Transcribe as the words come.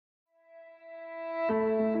Talking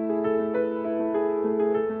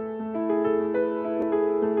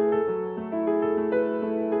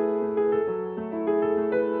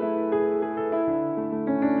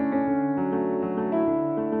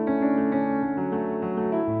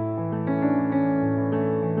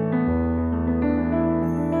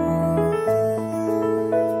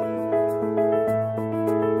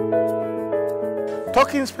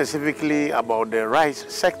specifically about the rice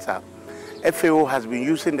sector, FAO has been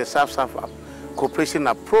using the sub-Saharan cooperation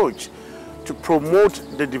approach to promote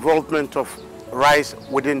the development of rice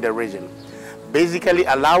within the region, basically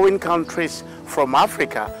allowing countries from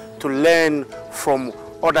Africa to learn from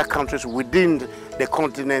other countries within the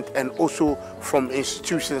continent and also from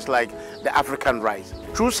institutions like the African Rice.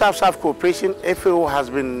 Through sub-Saharan cooperation, FAO has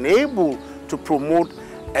been able to promote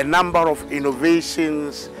a number of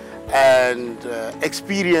innovations and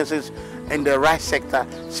experiences in the rice sector,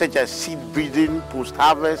 such as seed breeding,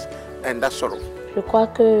 post-harvest, and that sort of. Je crois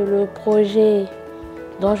que le projet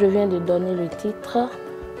dont je viens de donner le titre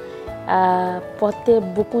a porté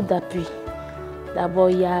beaucoup d'appui. D'abord,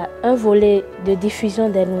 il y a un volet de diffusion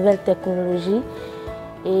des nouvelles technologies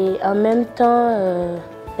et en même temps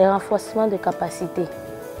des renforcements de capacités.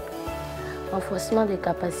 Renforcement des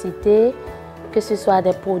capacités, que ce soit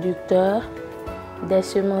des producteurs, des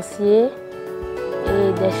semenciers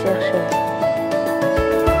et des chercheurs.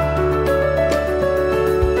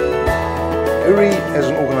 IRRI as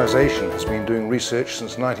an organisation has been doing research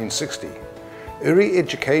since 1960. IRRI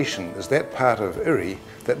Education is that part of IRRI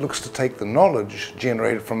that looks to take the knowledge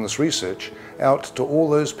generated from this research out to all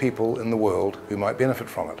those people in the world who might benefit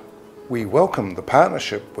from it. We welcome the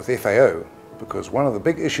partnership with FAO because one of the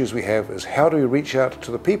big issues we have is how do we reach out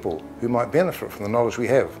to the people who might benefit from the knowledge we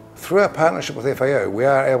have. Through our partnership with FAO, we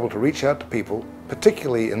are able to reach out to people,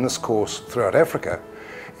 particularly in this course throughout Africa,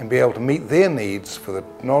 and be able to meet their needs for the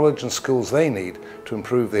knowledge and skills they need to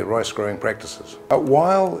improve their rice growing practices. But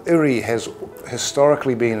while IRRI has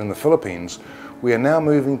historically been in the Philippines, we are now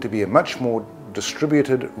moving to be a much more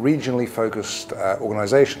distributed, regionally focused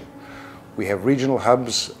organisation. We have regional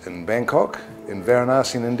hubs in Bangkok, in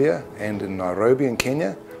Varanasi in India, and in Nairobi in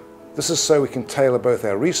Kenya. This is so we can tailor both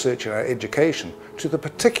our research and our education to the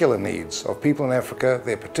particular needs of people in Africa,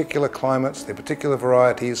 their particular climates, their particular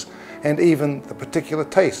varieties, and even the particular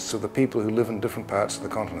tastes of the people who live in different parts of the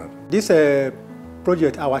continent. This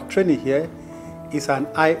project, our training here, is an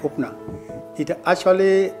eye-opener. It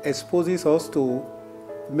actually exposes us to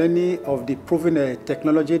many of the proven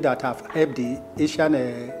technology that have helped the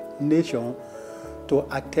Asian nation to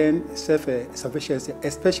attain self-sufficiency,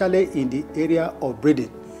 especially in the area of breeding.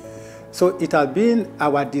 So it has been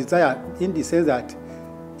our desire in the sense that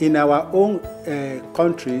in our own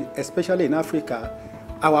country, especially in Africa,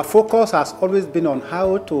 our focus has always been on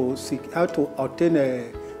how to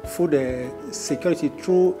obtain food security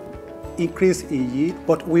through increase in yield,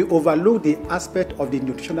 but we overlook the aspect of the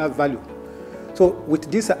nutritional value. So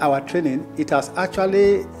with this, our training, it has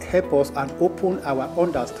actually helped us and opened our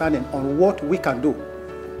understanding on what we can do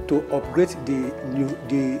to upgrade the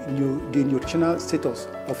nutritional status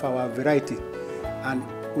of our variety. And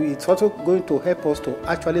it's also going to help us to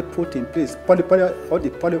actually put in place all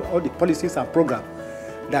the policies and programs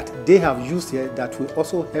that they have used here that will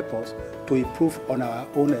also help us to improve on our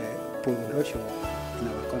own production in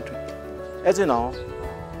our country. As you know,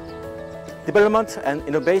 development and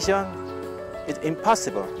innovation is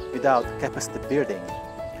impossible without capacity building.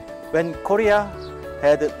 When Korea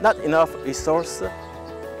had not enough resources,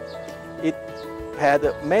 it had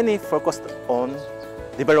mainly focused on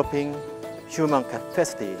developing human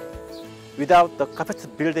capacity. Without the capacity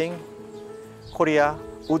building, Korea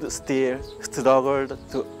would still struggle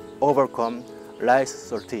to overcome rice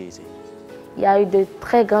shortage. Il y a eu de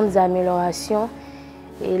très grandes améliorations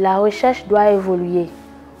et la recherche doit évoluer.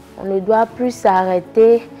 On ne doit plus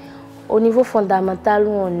s'arrêter au niveau fondamental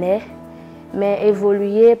où on est, mais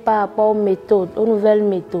évoluer par rapport aux méthodes, aux nouvelles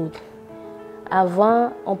méthodes.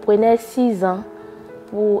 Avant, on prenait 6 ans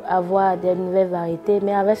pour avoir des nouvelles variétés,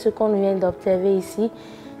 mais avec ce qu'on vient d'observer ici,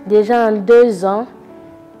 déjà en 2 ans,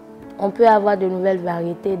 on peut avoir de nouvelles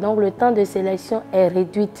variétés. Donc le temps de sélection est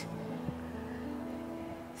réduit.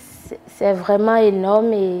 C'est vraiment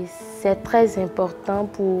énorme et c'est très important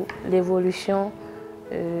pour l'évolution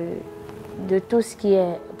de tout ce qui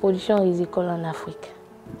est production rizicole en Afrique.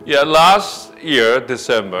 Yeah, last year,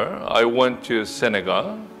 December, I went to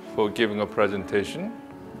Senegal for giving a presentation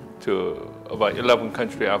to about 11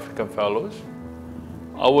 country African fellows.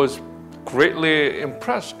 I was greatly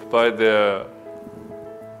impressed by the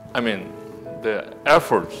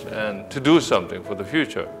efforts and to do something for the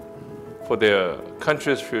future, for their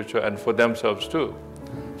country's future and for themselves too.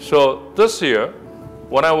 So this year,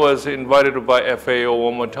 When I was invited by FAO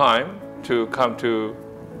one more time to come to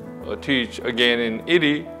teach again in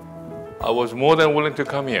IRRI, I was more than willing to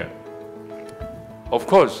come here. Of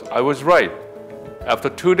course, I was right. After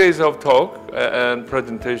 2 days of talk and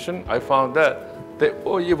presentation, I found that they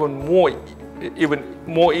were even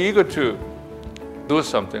more eager to do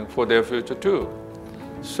something for their future too.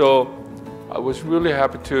 So I was really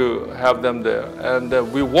happy to have them there. And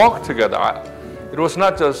we worked together. It was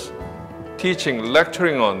not just teaching,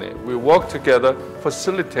 lecturing only. We worked together,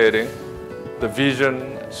 facilitating the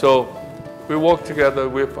vision. So we worked together.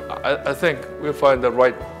 I think we'll find the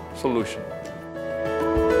right solution.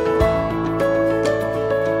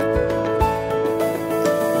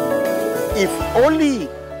 If only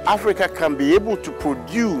Africa can be able to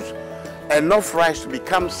produce enough rice to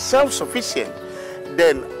become self-sufficient,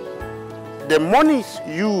 then the monies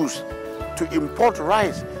used to import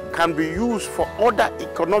rice can be used for other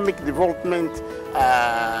economic development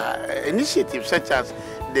initiatives, such as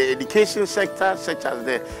the education sector, such as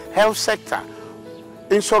the health sector,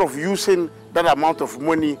 instead of using that amount of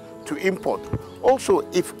money to import. Also,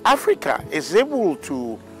 if Africa is able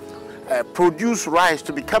to produce rice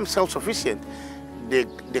to become self-sufficient,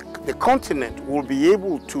 the continent will be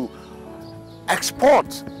able to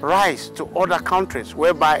export rice to other countries,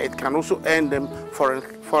 whereby it can also earn them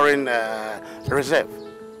foreign reserve.